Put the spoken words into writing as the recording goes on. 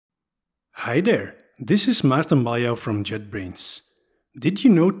Hi there, this is Maarten Baljouw from JetBrains. Did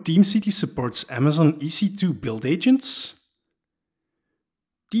you know TeamCity supports Amazon EC2 Build Agents?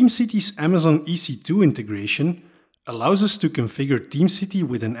 TeamCity's Amazon EC2 integration allows us to configure TeamCity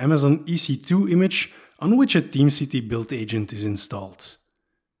with an Amazon EC2 image on which a TeamCity Build Agent is installed.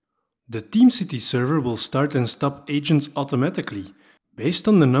 The TeamCity server will start and stop agents automatically based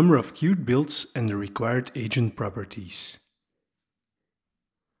on the number of queued builds and the required agent properties.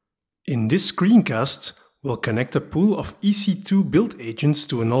 In this screencast, we'll connect a pool of EC2 build agents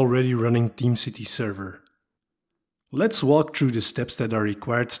to an already running TeamCity server. Let's walk through the steps that are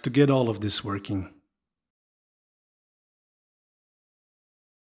required to get all of this working.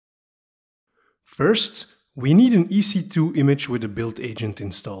 First, we need an EC2 image with a build agent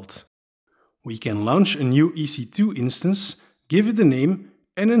installed. We can launch a new EC2 instance, give it a name,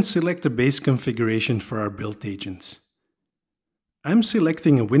 and then select the base configuration for our build agent. I'm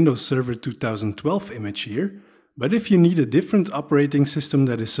selecting a Windows Server 2012 image here, but if you need a different operating system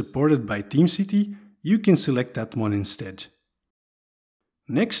that is supported by TeamCity, you can select that one instead.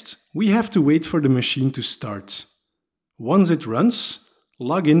 Next, we have to wait for the machine to start. Once it runs,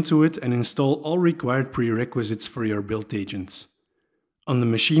 log into it and install all required prerequisites for your build agent. On the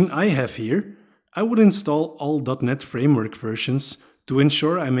machine I have here, I would install all .NET Framework versions to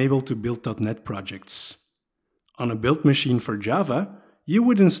ensure I'm able to build .NET projects. On a build machine for Java, you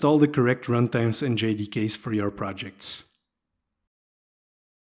would install the correct runtimes and JDKs for your projects.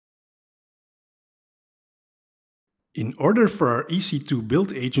 In order for our EC2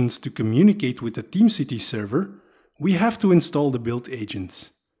 build agents to communicate with the TeamCity server, we have to install the build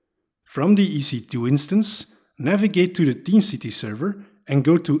agent. From the EC2 instance, navigate to the TeamCity server and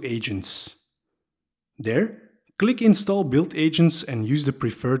go to Agents. There, click Install Build Agents and use the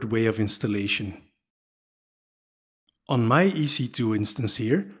preferred way of installation. On my EC2 instance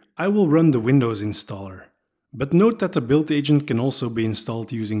here, I will run the Windows installer. But note that the build agent can also be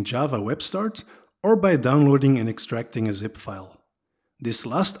installed using Java WebStart or by downloading and extracting a zip file. This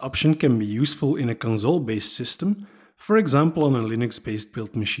last option can be useful in a console-based system, for example on a Linux-based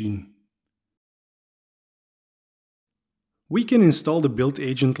build machine. We can install the build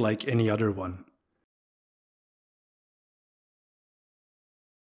agent like any other one.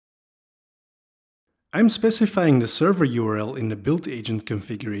 I'm specifying the server URL in the build agent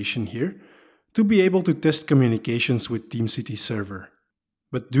configuration here to be able to test communications with TeamCity server.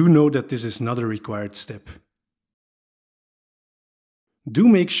 But do know that this is not a required step. Do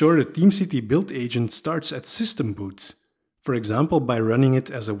make sure the TeamCity build agent starts at system boot, for example by running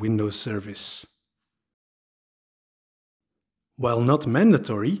it as a Windows service. While not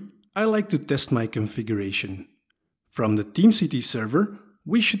mandatory, I like to test my configuration. From the TeamCity server,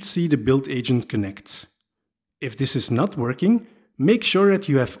 we should see the build agent connect. If this is not working, make sure that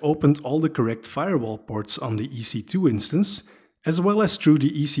you have opened all the correct firewall ports on the EC2 instance, as well as through the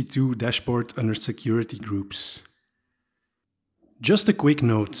EC2 dashboard under Security Groups. Just a quick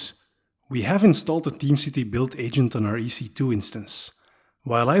note, we have installed the TeamCity build agent on our EC2 instance.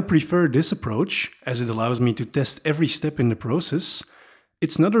 While I prefer this approach, as it allows me to test every step in the process,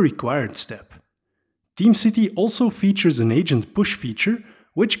 it's not a required step. TeamCity also features an agent push feature,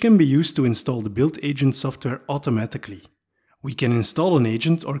 which can be used to install the build agent software automatically. We can install an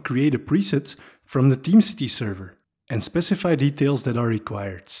agent or create a preset from the TeamCity server and specify details that are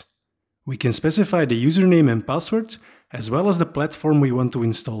required. We can specify the username and password, as well as the platform we want to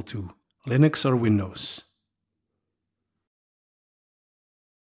install to, Linux or Windows.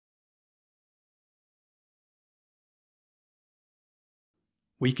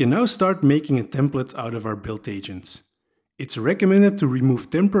 We can now start making a template out of our build agent. It's recommended to remove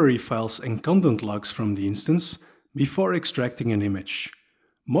temporary files and content logs from the instance before extracting an image.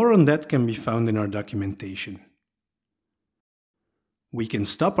 More on that can be found in our documentation. We can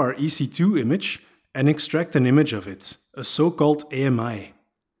stop our EC2 image and extract an image of it, a so-called AMI.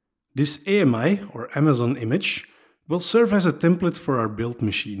 This AMI, or Amazon image, will serve as a template for our build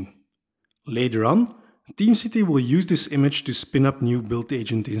machine. Later on, TeamCity will use this image to spin up new build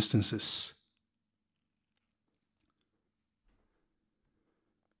agent instances.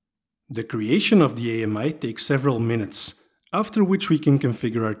 The creation of the AMI takes several minutes, after which we can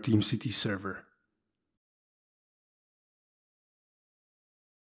configure our TeamCity server.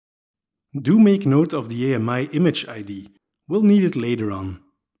 Do make note of the AMI image ID. We'll need it later on.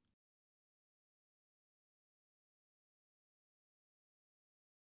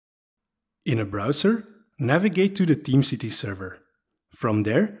 In a browser, navigate to the TeamCity server. From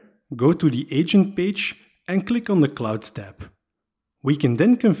there, go to the Agent page and click on the Cloud tab. We can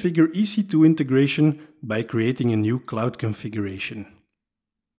then configure EC2 integration by creating a new cloud configuration.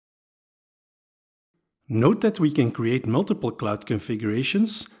 Note that we can create multiple cloud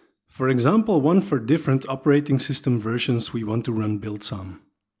configurations, for example one for different operating system versions we want to run builds on.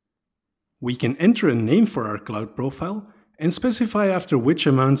 We can enter a name for our cloud profile and specify after which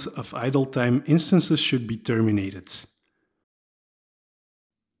amount of idle time instances should be terminated.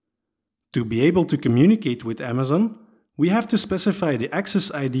 To be able to communicate with Amazon, we have to specify the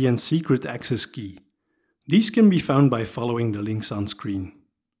access ID and secret access key. These can be found by following the links on screen.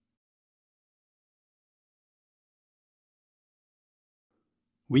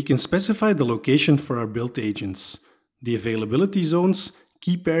 We can specify the location for our build agents, the availability zones,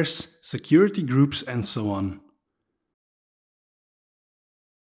 key pairs, security groups, and so on.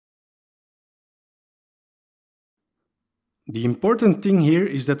 The important thing here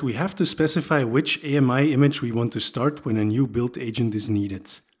is that we have to specify which AMI image we want to start when a new build agent is needed.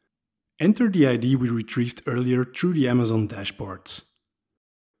 Enter the ID we retrieved earlier through the Amazon dashboard.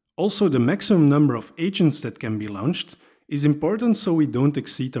 Also, the maximum number of agents that can be launched is important so we don't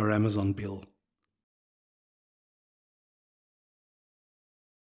exceed our Amazon bill.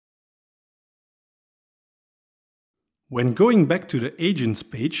 When going back to the Agents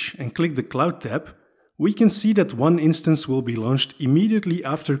page and click the Cloud tab, we can see that one instance will be launched immediately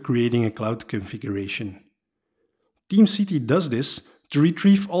after creating a cloud configuration. TeamCity does this to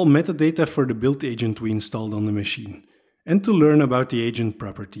retrieve all metadata for the build agent we installed on the machine and to learn about the agent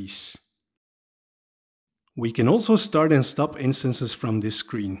properties. We can also start and stop instances from this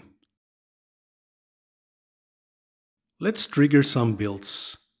screen. Let's trigger some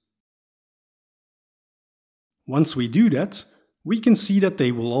builds. Once we do that, we can see that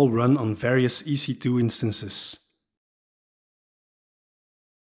they will all run on various EC2 instances.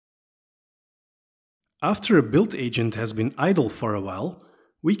 After a build agent has been idle for a while,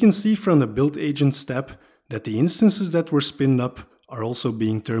 we can see from the Build Agents tab that the instances that were spinned up are also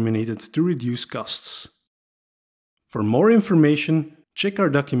being terminated to reduce costs. For more information, check our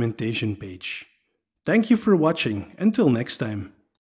documentation page. Thank you for watching. Until next time.